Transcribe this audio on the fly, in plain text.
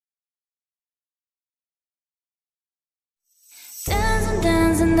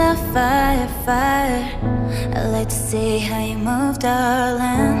fire, fire. I like to see how you move,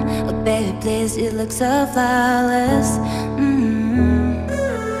 darling. Oh baby, please, you look so flawless.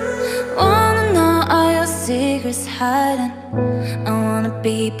 Wanna know all your secrets hiding. I wanna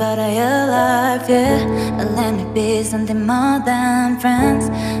be part of your life, yeah. Let me be something more than friends.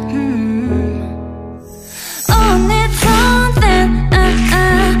 Oh, I need something,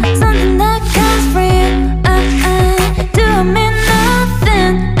 something that comes for you. Do I mean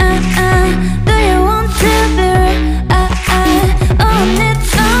nothing? Do you want to be real? Oh, I need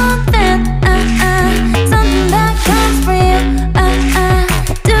something, something that comes for you.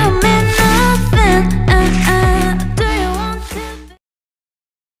 Do I mean nothing? Do you want to be?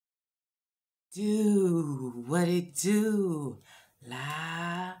 Do what it do,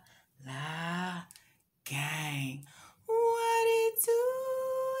 la la gang. What it do,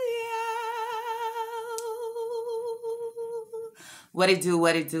 yo? What it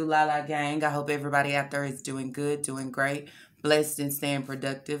do, la la gang. I hope everybody out there is doing good, doing great, blessed and staying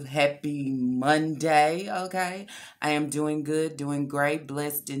productive. Happy Monday, okay? I am doing good, doing great,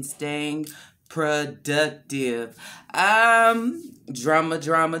 blessed and staying productive. Drama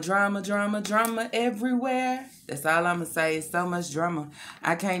everywhere. That's all I'm gonna say. It's so much drama.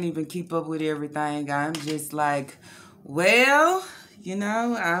 I can't even keep up with everything. I'm just like, well,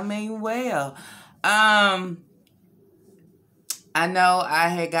 well. I know I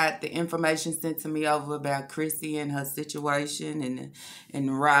had got the information sent to me over about Chrissy and her situation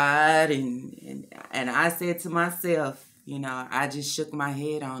and Rod and I said to myself, I just shook my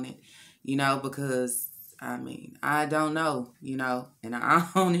head on it, because I don't know, and I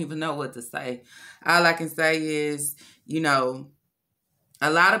don't even know what to say. All I can say is, a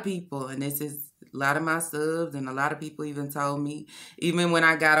lot of people, and this is a lot of my subs, and a lot of people even told me, even when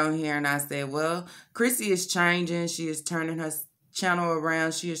I got on here and I said, well, Chrissy is changing. She is turning her channel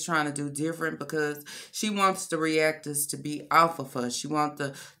around. She is trying to do different because she wants the reactors to be off of her. She wants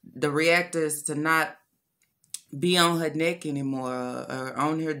the reactors to not be on her neck anymore or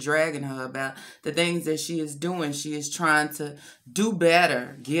on her dragging her about the things that she is doing. She is trying to do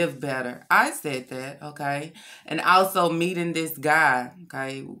better, give better. I said that, okay? And also meeting this guy,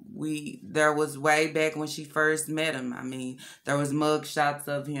 okay? There was way back when she first met him. There was mug shots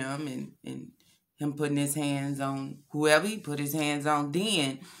of him and him putting his hands on whoever he put his hands on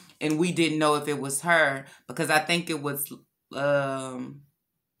then. And we didn't know if it was her because I think it was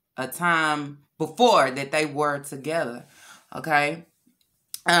a time before that they were together, okay?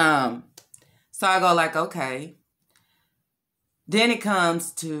 So I go like, okay. Then it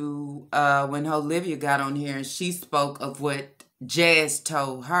comes to when Olivia got on here and she spoke of what Jazz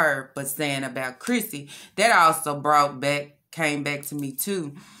told her, but saying about Chrissy, that also came back to me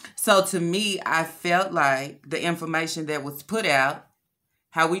too. So to me, I felt like the information that was put out,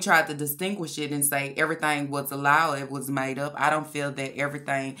 how we tried to distinguish it and say everything was a lie, it was made up. I don't feel that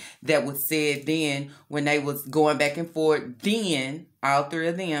everything that was said then when they was going back and forth then, all three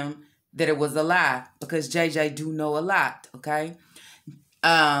of them, that it was a lie because JJ do know a lot, okay?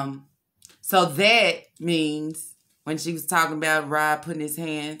 So that means when she was talking about Rod putting his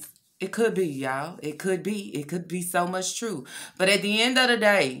hands, it could be, y'all. It could be. It could be so much true. But at the end of the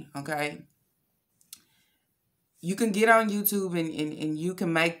day, okay, you can get on YouTube and you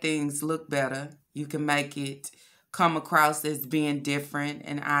can make things look better. You can make it come across as being different.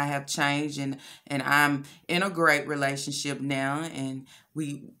 And I have changed and I'm in a great relationship now. And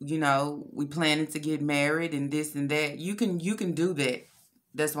we planning to get married and this and that. You can do that.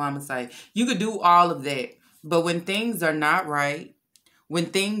 That's what I'm going to say. You could do all of that. But when things are not right, when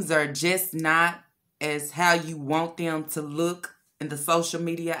things are just not as how you want them to look in the social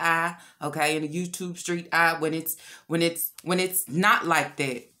media eye, okay, in the YouTube street eye, when it's not like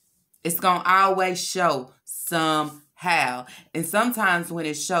that, it's gonna always show somehow. And sometimes when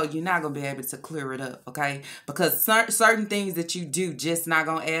it shows, you're not gonna be able to clear it up, okay? Because certain things that you do just not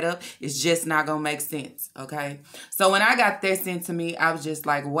gonna add up. It's just not gonna make sense, okay? So when I got that sent to me, I was just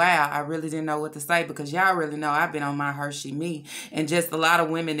like, wow, I really didn't know what to say because y'all really know I've been on my Hershey me. And just a lot of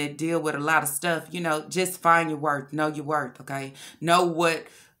women that deal with a lot of stuff, just find your worth, know your worth, okay?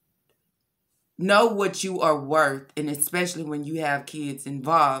 Know what you are worth, and especially when you have kids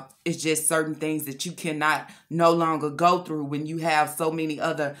involved, it's just certain things that you cannot no longer go through when you have so many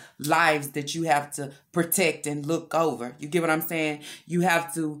other lives that you have to protect and look over. You get what I'm saying? You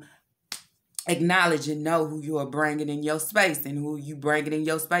have to acknowledge and know who you are bringing in your space and who you bringing in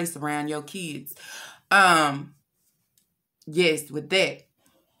your space around your kids. Yes, with that.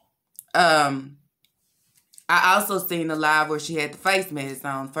 I also seen the live where she had the face mask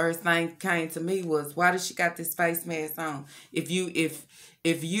on. First thing came to me was, why does she got this face mask on? If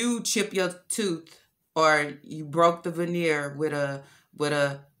you chip your tooth or you broke the veneer with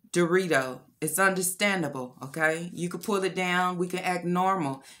a Dorito, it's understandable, okay? You could pull it down, we can act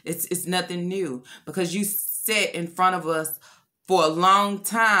normal. It's nothing new because you sat in front of us for a long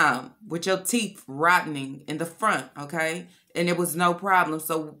time with your teeth rotting in the front, okay? And it was no problem.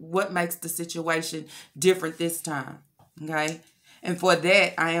 So what makes the situation different this time, okay? And for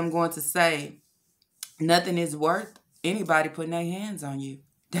that, I am going to say nothing is worth anybody putting their hands on you.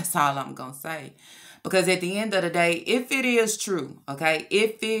 That's all I'm going to say. Because at the end of the day, if it is true, okay,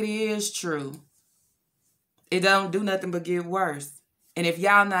 if it is true, it don't do nothing but get worse. And if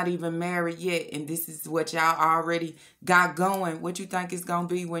y'all not even married yet, and this is what y'all already got going, what you think it's going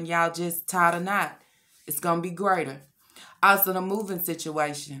to be when y'all just tied a knot? It's going to be greater. Also, the moving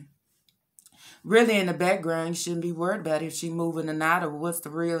situation. Really, in the background, you shouldn't be worried about if she moving or not, or what's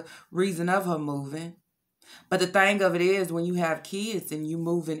the real reason of her moving. But the thing of it is, when you have kids and you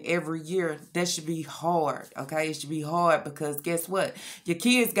moving every year, that should be hard, okay? It should be hard because guess what? Your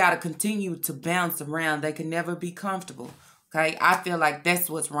kids got to continue to bounce around. They can never be comfortable. Okay, I feel like that's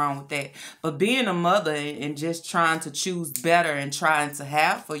what's wrong with that. But being a mother and just trying to choose better and trying to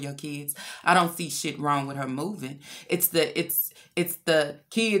have for your kids, I don't see shit wrong with her moving. It's the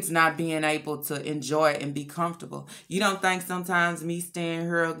kids not being able to enjoy and be comfortable. You don't think sometimes me staying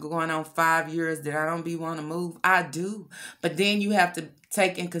here going on 5 years that I don't be want to move? I do. But then you have to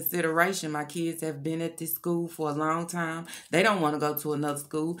take in consideration my kids have been at this school for a long time. They don't want to go to another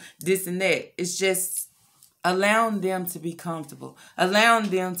school, this and that. It's just allowing them to be comfortable, allowing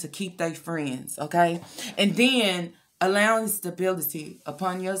them to keep their friends, okay? And then allowing stability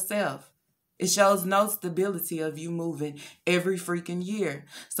upon yourself. It shows no stability of you moving every freaking year.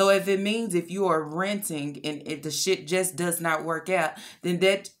 So if it means if you are renting and if the shit just does not work out, then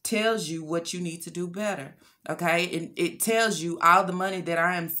that tells you what you need to do better. Okay, and it tells you all the money that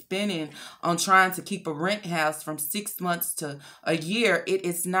I am spending on trying to keep a rent house from 6 months to a year, it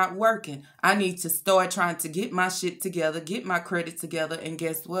is not working. I need to start trying to get my shit together, get my credit together, and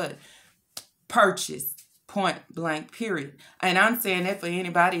guess what? Purchase. Point blank, period. And I'm saying that for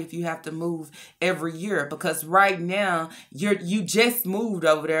anybody if you have to move every year, because right now you just moved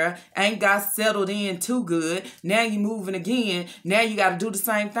over there, ain't got settled in too good. Now you moving again. Now you got to do the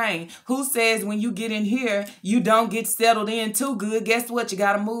same thing. Who says when you get in here you don't get settled in too good? Guess what? You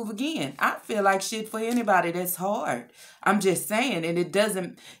got to move again. I feel like shit for anybody that's hard. I'm just saying, and it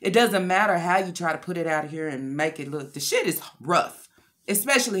doesn't matter how you try to put it out here and make it look. The shit is rough.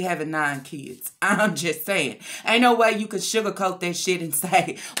 Especially having 9 kids. I'm just saying. Ain't no way you could sugarcoat that shit and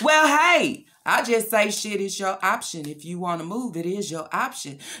say, well, hey, I just say shit is your option. If you want to move, it is your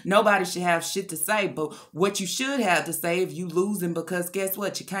option. Nobody should have shit to say, but what you should have to say if you losing because guess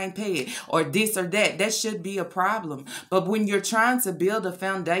what? You can't pay it or this or that. That should be a problem. But when you're trying to build a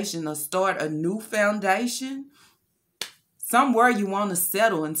foundation or start a new foundation, somewhere you want to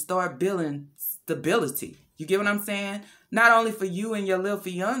settle and start building stability. You get what I'm saying? Not only for you and your little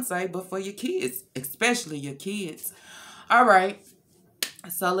fiance, but for your kids, especially your kids. All right.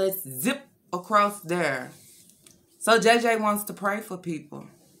 So let's zip across there. So JJ wants to pray for people.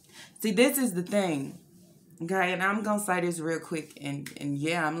 See, this is the thing. Okay, and I'm going to say this real quick. And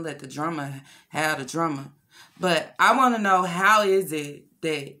yeah, I'm going to let the drummer have the drummer. But I want to know, how is it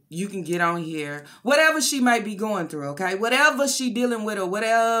that you can get on here, whatever she might be going through, okay? Whatever she dealing with or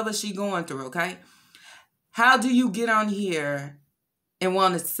whatever she going through, okay? How do you get on here and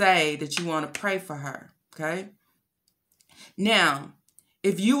want to say that you want to pray for her, okay? Now,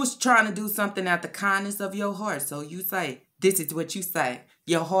 if you was trying to do something out the kindness of your heart, so you say, this is what you say.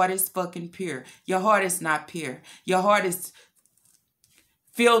 Your heart is fucking pure. Your heart is not pure. Your heart is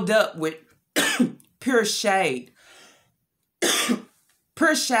filled up with pure shade.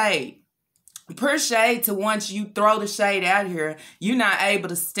 Pure shade. Pure shade to once you throw the shade out here, you're not able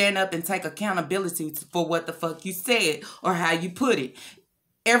to stand up and take accountability for what the fuck you said or how you put it.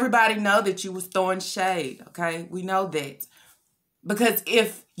 Everybody know that you was throwing shade, okay? We know that. Because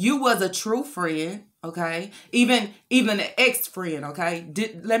if you was a true friend, okay, even an ex-friend, okay,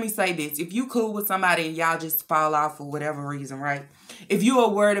 let me say this. If you cool with somebody and y'all just fall off for whatever reason, right? If you are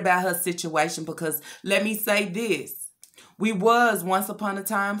worried about her situation, because let me say this. We was once upon a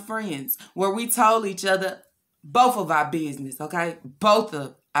time friends where we told each other both of our business, okay? Both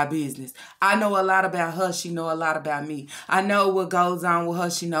of our business. I know a lot about her. She know a lot about me. I know what goes on with her.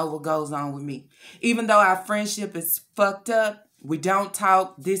 She know what goes on with me. Even though our friendship is fucked up, we don't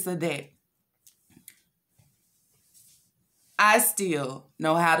talk this or that. I still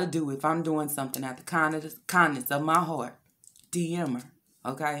know how to do if I'm doing something out the kindness of my heart. DM her,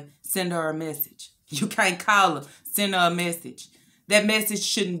 okay? Send her a message. You can't call her. Send her a message. That message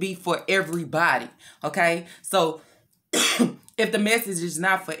shouldn't be for everybody, okay? So if the message is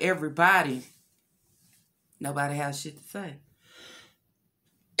not for everybody, nobody has shit to say.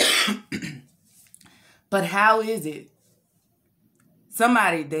 But how is it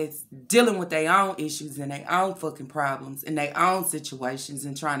somebody that's dealing with their own issues and their own fucking problems and their own situations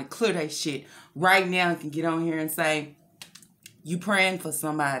and trying to clear their shit right now can get on here and say, you praying for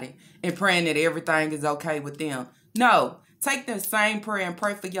somebody and praying that everything is okay with them? No. Take that same prayer and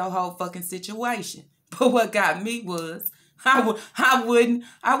pray for your whole fucking situation. But what got me was I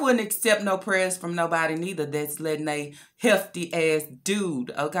wouldn't accept no prayers from nobody neither that's letting a hefty ass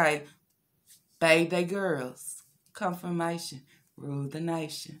dude, okay, bathe they girls. Confirmation. Rule the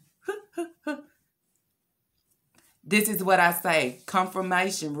nation. This is what I say.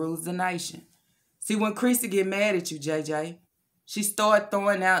 Confirmation rules the nation. See, when Chrissy get mad at you, JJ, she start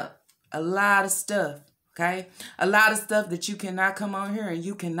throwing out a lot of stuff. Okay? A lot of stuff that you cannot come on here and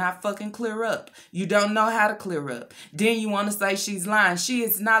you cannot fucking clear up. You don't know how to clear up. Then you want to say she's lying. She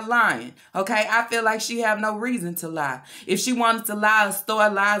is not lying. Okay? I feel like she have no reason to lie. If she wanted to lie or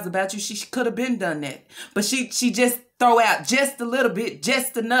start lies about you, she could have been done that. But she just throw out just a little bit,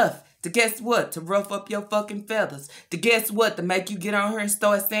 just enough to guess what? To rough up your fucking feathers. To guess what? To make you get on here and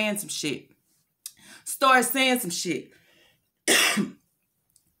start saying some shit. Start saying some shit.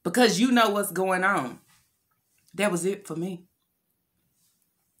 Because you know what's going on. That was it for me.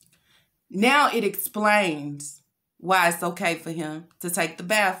 Now it explains why it's okay for him to take the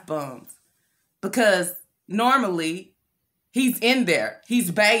bath bombs. Because normally he's in there. He's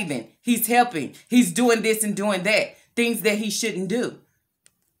bathing. He's helping. He's doing this and doing that. Things that he shouldn't do.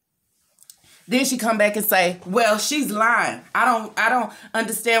 Then she come back and say, well, she's lying. I don't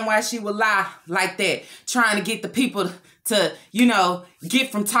understand why she would lie like that. Trying to get the people to, you know,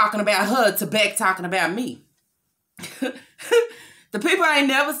 get from talking about her to back talking about me. The people ain't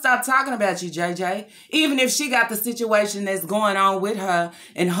never stopped talking about you, JJ. Even if she got the situation that's going on with her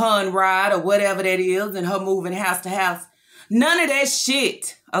and Rod or whatever that is and her moving house to house. None of that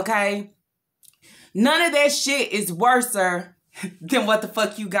shit, okay? None of that shit is worse than what the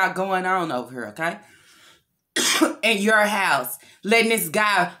fuck you got going on over here, okay? In your house, letting this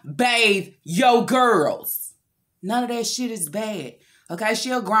guy bathe your girls. None of that shit is bad, okay? She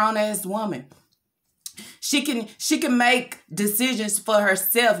a grown-ass woman. She can make decisions for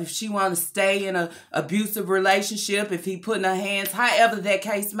herself if she want to stay in an abusive relationship, if he putting her hands, however that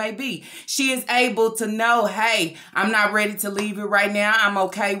case may be. She is able to know, hey, I'm not ready to leave it right now. I'm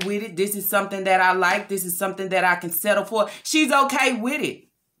okay with it. This is something that I like. This is something that I can settle for. She's okay with it.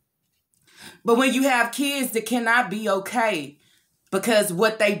 But when you have kids that cannot be okay because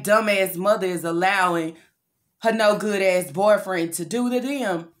what they dumbass mother is allowing her no good ass boyfriend to do to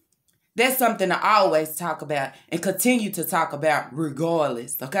them, that's something to always talk about and continue to talk about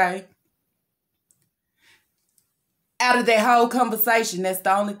regardless, okay? Out of that whole conversation, that's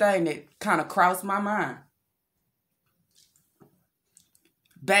the only thing that kind of crossed my mind.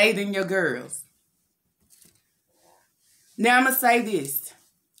 Bathing your girls. Now I'm going to say this.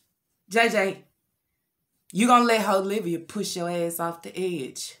 JJ, you going to let Olivia push your ass off the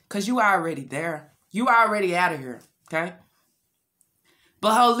edge because you already there. You already out of here, okay?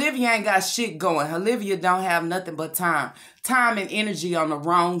 But Olivia ain't got shit going. Olivia don't have nothing but time. Time and energy on the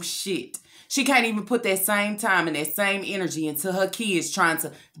wrong shit. She can't even put that same time and that same energy into her kids trying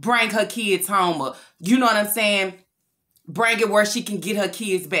to bring her kids home. Or, you know what I'm saying? Bring it where she can get her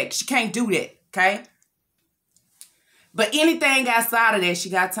kids back. She can't do that, okay? But anything outside of that, she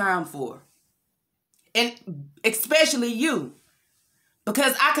got time for. And especially you.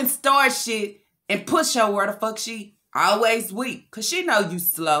 Because I can start shit and push her where the fuck she always weak. Because she know you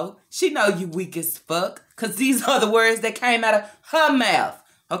slow. She know you weak as fuck. Because these are the words that came out of her mouth.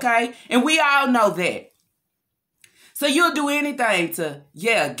 Okay? And we all know that. So you'll do anything to,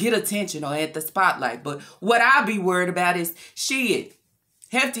 yeah, get attention or at the spotlight. But what I be worried about is, shit,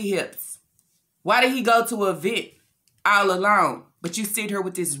 hefty hips. Why did he go to an event all alone, but you sit here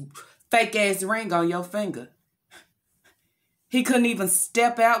with this fake-ass ring on your finger? He couldn't even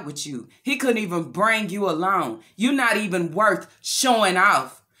step out with you. He couldn't even bring you along. You're not even worth showing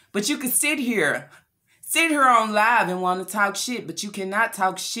off. But you can sit here on live and want to talk shit, but you cannot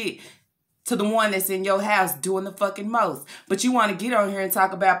talk shit to the one that's in your house doing the fucking most. But you want to get on here and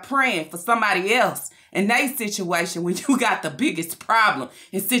talk about praying for somebody else in their situation when you got the biggest problem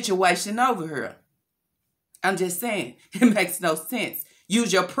and situation over here. I'm just saying, it makes no sense.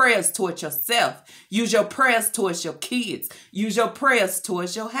 Use your prayers towards yourself. Use your prayers towards your kids. Use your prayers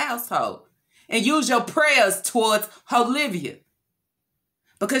towards your household. And use your prayers towards Olivia.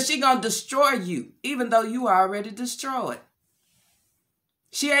 Because she gonna destroy you, even though you are already destroyed.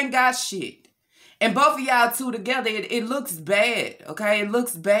 She ain't got shit. And both of y'all two together, it looks bad, okay? It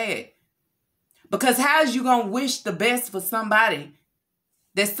looks bad. Because how's you gonna wish the best for somebody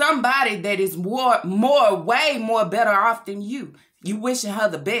that is way more better off than you? You wishing her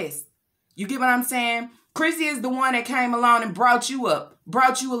the best. You get what I'm saying? Chrissy is the one that came along and brought you up.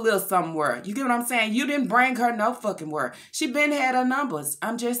 Brought you a little somewhere. You get what I'm saying? You didn't bring her no fucking word. She been had her numbers.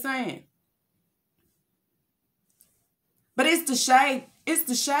 I'm just saying. But it's the shade. It's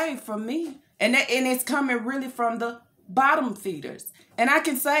the shade from me. And it's coming really from the bottom feeders. And I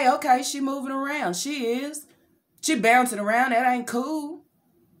can say, okay, she moving around. She is. She bouncing around. That ain't cool.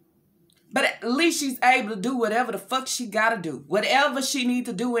 But at least she's able to do whatever the fuck she gotta do. Whatever she need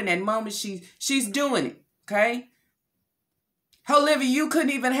to do in that moment, she's doing it. Okay? Olivia, you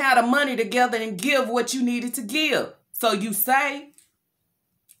couldn't even have the money together and give what you needed to give. So you say,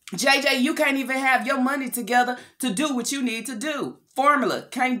 JJ, you can't even have your money together to do what you need to do. Formula,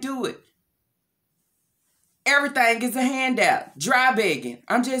 can't do it. Everything is a handout. Dry begging.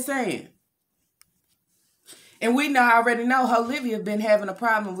 I'm just saying. And we already know Olivia been having a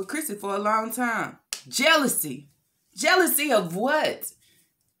problem with Chrissy for a long time. Jealousy. Jealousy of what?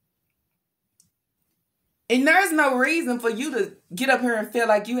 And there's no reason for you to get up here and feel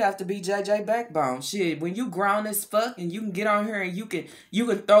like you have to be JJ Backbone. Shit, when you grown as fuck and you can get on here and you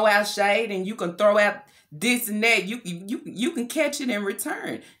can throw out shade and you can throw out this and that, you can catch it in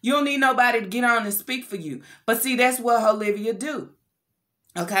return. You don't need nobody to get on and speak for you. But see, that's what Olivia do.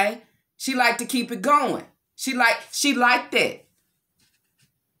 Okay? She like to keep it going. She like that.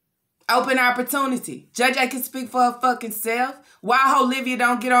 Open opportunity. JJ can speak for her fucking self. Why Olivia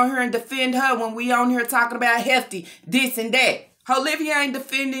don't get on here and defend her when we on here talking about hefty, this and that? Olivia ain't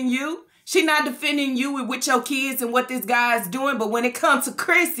defending you. She not defending you with your kids and what this guy is doing. But when it comes to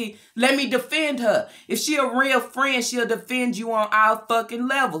Chrissy, let me defend her. If she a real friend, she'll defend you on all fucking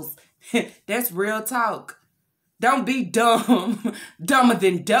levels. That's real talk. Don't be dumb. Dumber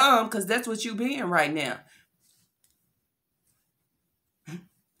than dumb, because that's what you being right now.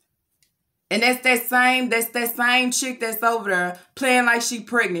 And that's that same chick that's over there playing like she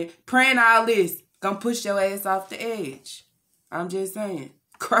pregnant, praying all this, gonna push your ass off the edge. I'm just saying.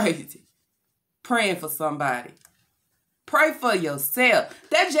 Crazy. Praying for somebody. Pray for yourself.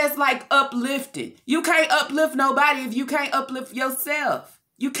 That's just like uplifting. You can't uplift nobody if you can't uplift yourself.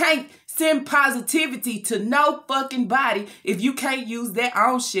 You can't send positivity to no fucking body if you can't use that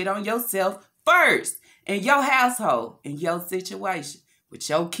own shit on yourself first. In your household, in your situation, with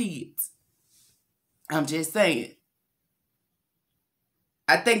your kids. I'm just saying.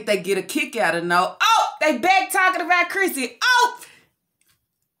 I think they get a kick out of they back talking about Chrissy. Oh!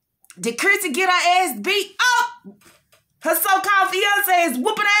 Did Chrissy get her ass beat? Oh! Her so-called fiance is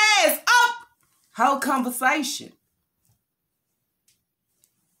whooping her ass. Oh! Whole conversation.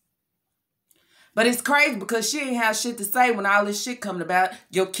 But it's crazy because she ain't have shit to say when all this shit coming about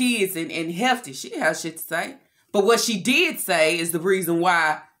your kids and hefty. She didn't have shit to say. But what she did say is the reason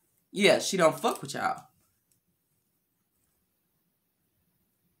why, yeah, she don't fuck with y'all.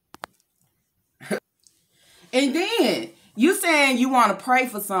 And then, you saying you want to pray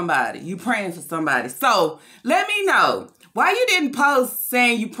for somebody. You praying for somebody. So, let me know. Why you didn't post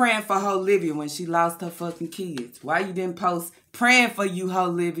saying you praying for Olivia when she lost her fucking kids? Why you didn't post praying for you,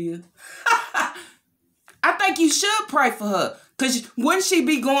 Olivia? I think you should pray for her. Because wouldn't she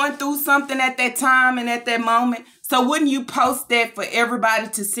be going through something at that time and at that moment? So wouldn't you post that for everybody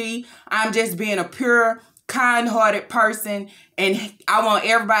to see? I'm just being a pure, kind-hearted person. And I want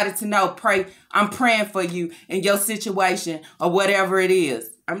everybody to know, I'm praying for you in your situation or whatever it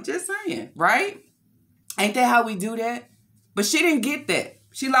is. I'm just saying, right? Ain't that how we do that? But she didn't get that.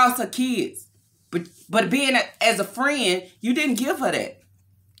 She lost her kids. But being as a friend, you didn't give her that.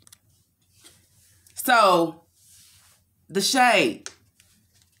 So, the shade.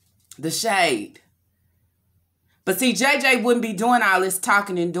 The shade. But see, JJ wouldn't be doing all this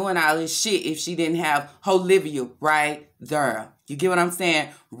talking and doing all this shit if she didn't have Olivia right there. You get what I'm saying?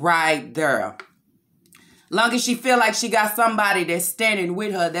 Right there. Long as she feel like she got somebody that's standing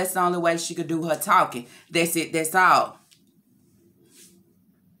with her, that's the only way she could do her talking. That's it. That's all.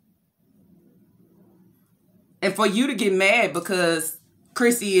 And for you to get mad because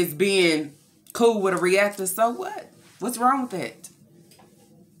Chrissy is being cool with a reactor, so what? What's wrong with that?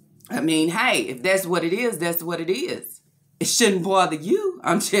 I mean, hey, if that's what it is, that's what it is. It shouldn't bother you.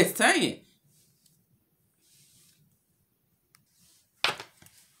 I'm just saying.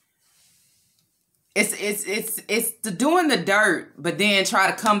 It's the doing the dirt, but then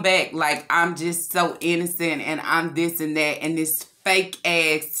try to come back like I'm just so innocent and I'm this and that, and this fake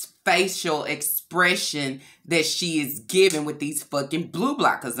ass facial expression that she is giving with these fucking blue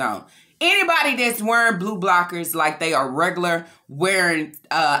blockers on. Anybody that's wearing blue blockers like they are regular, wearing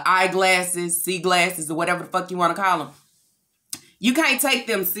eyeglasses, sea glasses, or whatever the fuck you want to call them, you can't take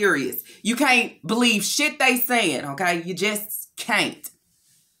them serious. You can't believe shit they saying, okay? You just can't.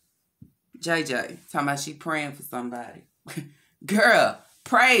 JJ, talking about she praying for somebody. Girl,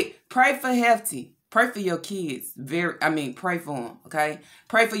 pray for Hefty. Pray for your kids. Pray for them, okay?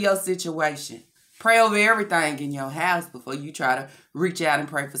 Pray for your situation. Pray over everything in your house before you try to reach out and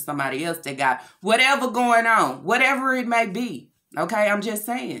pray for somebody else that got whatever going on, whatever it may be, okay? I'm just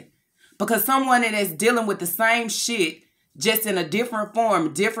saying. Because someone that is dealing with the same shit, just in a different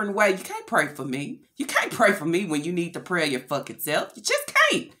form, different way, you can't pray for me. You can't pray for me when you need to pray your fucking self. You just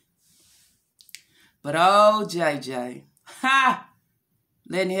can't. But oh, JJ,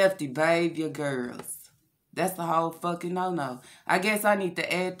 letting Hefty bathe your girls. That's the whole fucking no-no. I guess I need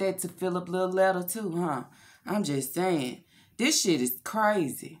to add that to Philip little letter too, huh? I'm just saying, this shit is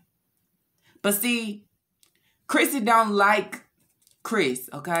crazy. But see, Chrissy don't like Chris,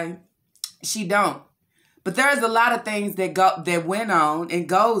 okay? She don't. But there's a lot of things that went on and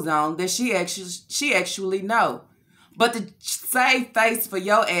goes on that she actually know. But to save face for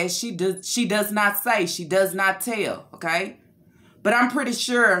your ass, she does not say. She does not tell, okay? But I'm pretty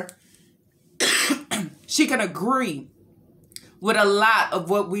sure she can agree with a lot of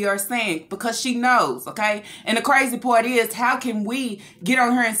what we are saying because she knows, okay? And the crazy part is, how can we get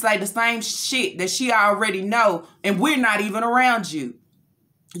on here and say the same shit that she already know and we're not even around you?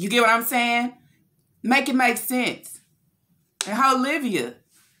 You get what I'm saying? Make it make sense. And Olivia,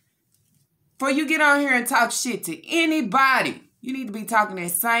 before you get on here and talk shit to anybody, you need to be talking that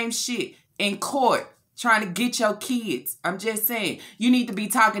same shit in court, trying to get your kids. I'm just saying, you need to be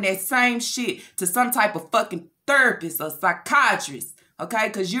talking that same shit to some type of fucking therapist or psychiatrist, okay?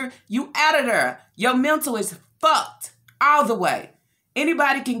 Because you out of there. Your mental is fucked all the way.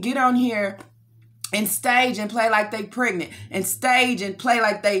 Anybody can get on here and stage and play like they pregnant, and stage and play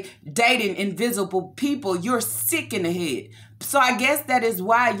like they dating invisible people. You're sick in the head. So I guess that is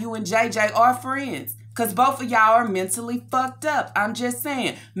why you and JJ are friends. Because both of y'all are mentally fucked up. I'm just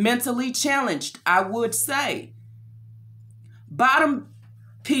saying. Mentally challenged, I would say. Bottom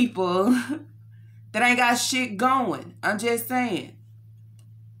people that ain't got shit going. I'm just saying.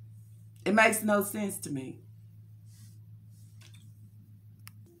 It makes no sense to me.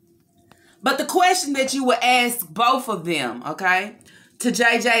 But the question that you would ask both of them, okay, to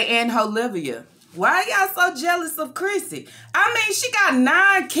JJ and Olivia, why y'all so jealous of Chrissy? I mean, she got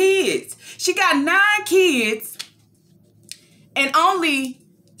 9 kids. She got 9 kids and only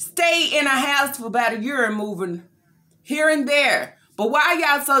stayed in a house for about a year and moving here and there. But why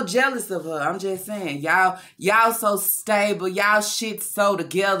y'all so jealous of her? I'm just saying, y'all so stable. Y'all shit so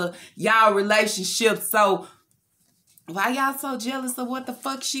together. Y'all relationship so... Why y'all so jealous of what the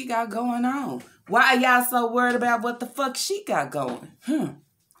fuck she got going on? Why y'all so worried about what the fuck she got going?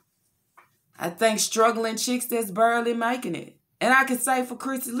 I think struggling chicks that's barely making it. And I can say for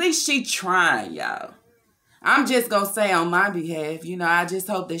Chris, at least she trying, y'all. I'm just going to say on my behalf, I just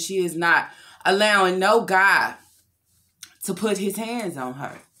hope that she is not allowing no guy to put his hands on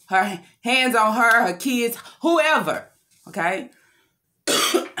her. Her hands on her kids, whoever. Okay?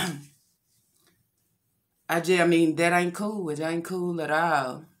 That ain't cool. It ain't cool at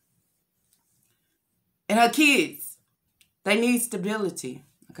all. And her kids, they need stability,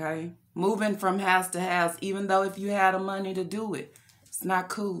 okay? Moving from house to house, even though if you had the money to do it, it's not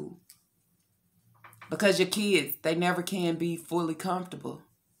cool. Because your kids, they never can be fully comfortable,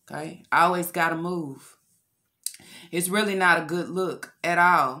 okay? Always got to move. It's really not a good look at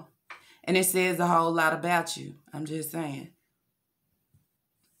all. And it says a whole lot about you. I'm just saying.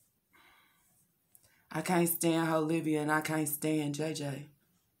 I can't stand Olivia and I can't stand JJ.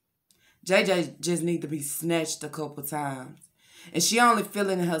 JJ just need to be snatched a couple times. And she only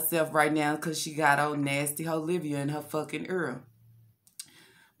feeling herself right now because she got old nasty Olivia in her fucking ear.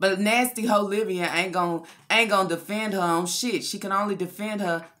 But nasty Olivia ain't gonna defend her on shit. She can only defend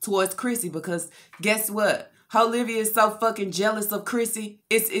her towards Chrissy because guess what? Olivia is so fucking jealous of Chrissy.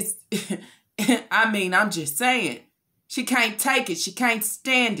 I'm just saying. She can't take it. She can't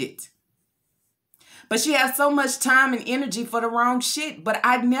stand it. But she has so much time and energy for the wrong shit. But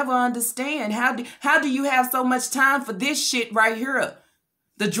I never understand. How do you have so much time for this shit right here?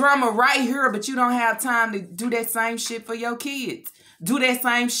 The drama right here, but you don't have time to do that same shit for your kids. Do that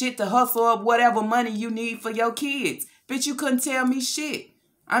same shit to hustle up whatever money you need for your kids. Bitch, you couldn't tell me shit.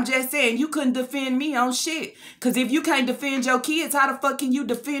 I'm just saying, you couldn't defend me on shit. Because if you can't defend your kids, how the fuck can you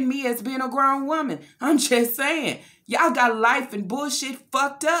defend me as being a grown woman? I'm just saying. Y'all got life and bullshit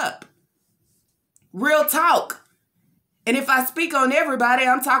fucked up. Real talk. And if I speak on everybody,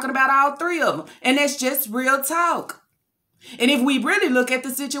 I'm talking about all three of them. And that's just real talk. And if we really look at the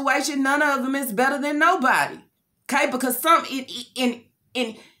situation, none of them is better than nobody. Okay? Because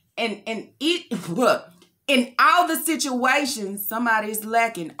in all the situations, somebody is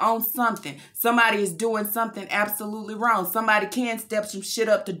lacking on something. Somebody is doing something absolutely wrong. Somebody can step some shit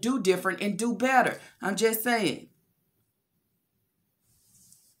up to do different and do better. I'm just saying.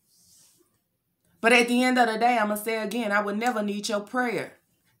 But at the end of the day, I'm going to say again, I would never need your prayer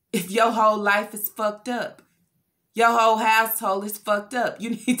if your whole life is fucked up. Your whole household is fucked up.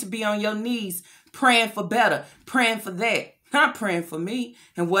 You need to be on your knees praying for better, praying for that. Not praying for me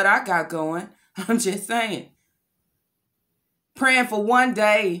and what I got going. I'm just saying. Praying for one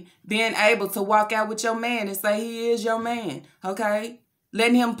day being able to walk out with your man and say he is your man. Okay?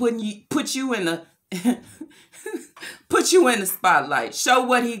 Letting him put you in the put you in the spotlight. Show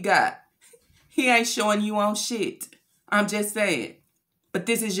what he got. He ain't showing you on shit. I'm just saying. But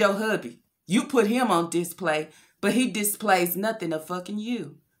this is your hubby. You put him on display, but he displays nothing of fucking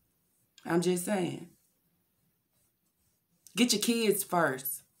you. I'm just saying. Get your kids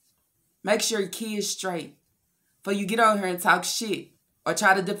first. Make sure your kids straight. Before you get on here and talk shit or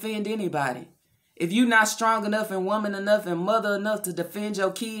try to defend anybody. If you're not strong enough and woman enough and mother enough to defend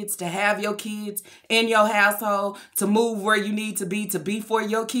your kids, to have your kids in your household, to move where you need to be for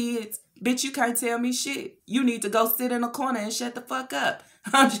your kids, bitch, you can't tell me shit. You need to go sit in a corner and shut the fuck up.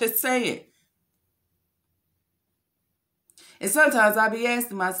 I'm just saying. And sometimes I be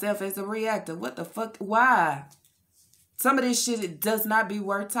asking myself as a reactor, what the fuck? Why? Some of this shit does not be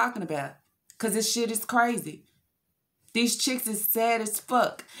worth talking about. Because this shit is crazy. These chicks is sad as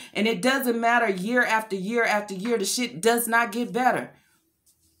fuck. And it doesn't matter year after year after year. The shit does not get better.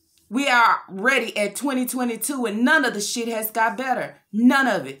 We are ready at 2022 and none of the shit has got better. None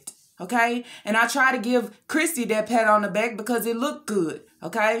of it. Okay? And I try to give Chrissy that pat on the back because it looked good.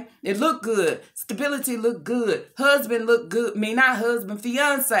 Okay? It looked good. Stability looked good. Husband looked good. I mean, not husband,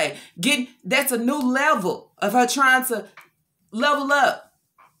 fiance. That's a new level of her trying to level up.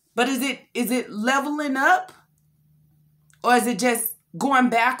 But is it leveling up? Or is it just going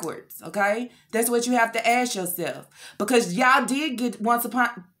backwards? Okay? That's what you have to ask yourself. Because y'all did get once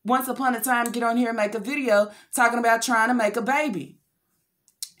upon a time get on here and make a video talking about trying to make a baby.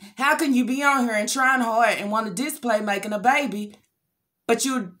 How can you be on here and trying hard and want to display making a baby, but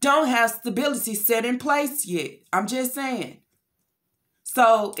you don't have stability set in place yet? I'm just saying.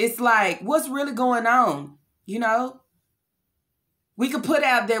 So it's like, what's really going on? You know? We could put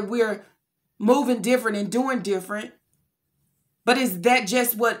out that we're moving different and doing different, but is that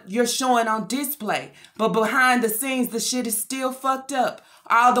just what you're showing on display? But behind the scenes, the shit is still fucked up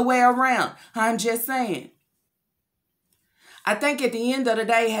all the way around. I'm just saying. I think at the end of the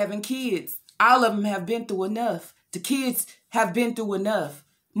day, having kids, all of them have been through enough. The kids have been through enough.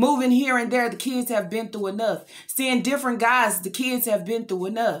 Moving here and there, the kids have been through enough. Seeing different guys, the kids have been through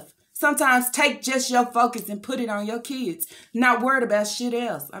enough. Sometimes take just your focus and put it on your kids. Not worried about shit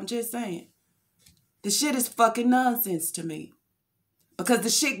else. I'm just saying. The shit is fucking nonsense to me. Because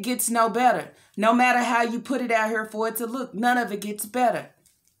the shit gets no better. No matter how you put it out here for it to look, none of it gets better.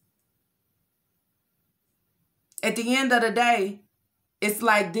 At the end of the day, it's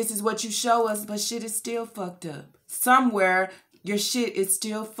like this is what you show us, but shit is still fucked up. Somewhere, your shit is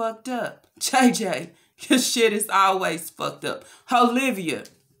still fucked up. JJ, your shit is always fucked up. Olivia.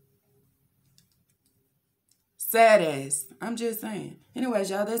 Sad ass. I'm just saying.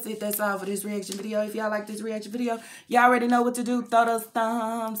 Anyways, y'all, that's it. That's all for this reaction video. If y'all like this reaction video, y'all already know what to do. Throw those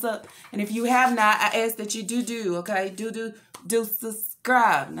thumbs up. And if you have not, I ask that you do, okay? Do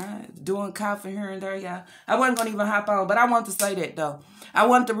subscribe. Nah, doing coughing here and there, y'all. I wasn't going to even hop on, but I want to say that, though. I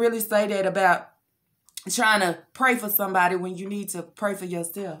want to really say that about trying to pray for somebody when you need to pray for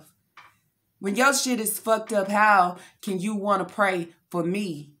yourself. When your shit is fucked up, how can you want to pray for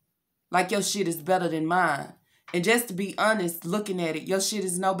me like your shit is better than mine? And just to be honest, looking at it, your shit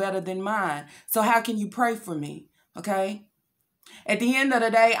is no better than mine. So how can you pray for me? Okay? At the end of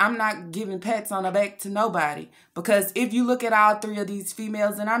the day, I'm not giving pats on the back to nobody. Because if you look at all three of these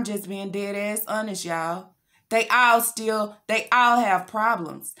females, and I'm just being dead ass honest, y'all, they all have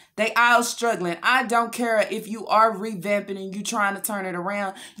problems. They all struggling. I don't care if you are revamping and you trying to turn it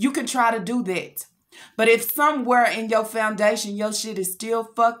around. You can try to do that. But if somewhere in your foundation, your shit is still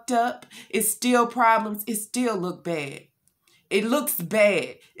fucked up, it's still problems, it still look bad. it looks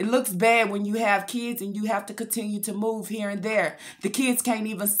bad. It looks bad when you have kids and you have to continue to move here and there. The kids can't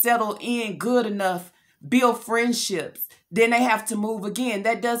even settle in good enough, build friendships. Then they have to move again.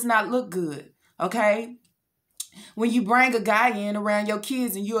 That does not look good, okay? When you bring a guy in around your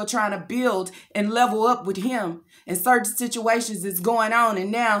kids and you are trying to build and level up with him, and certain situations is going on,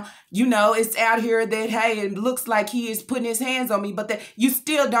 and now, you know, it's out here that, hey, it looks like he is putting his hands on me, but that you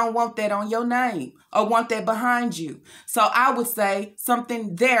still don't want that on your name or want that behind you. So I would say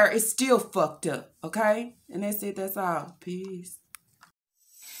something there is still fucked up, okay? And that's it. That's all. Peace.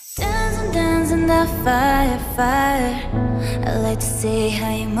 Dancing, dancing the fire, fire. I like to see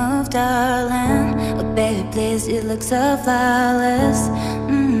how you move, darling. Oh, baby, please, you look so flawless.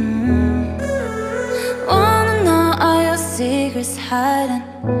 Wanna know all your secrets hiding.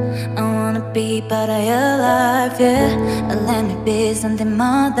 I wanna be part of your life, yeah. Let me be something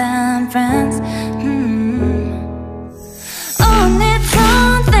more than friends.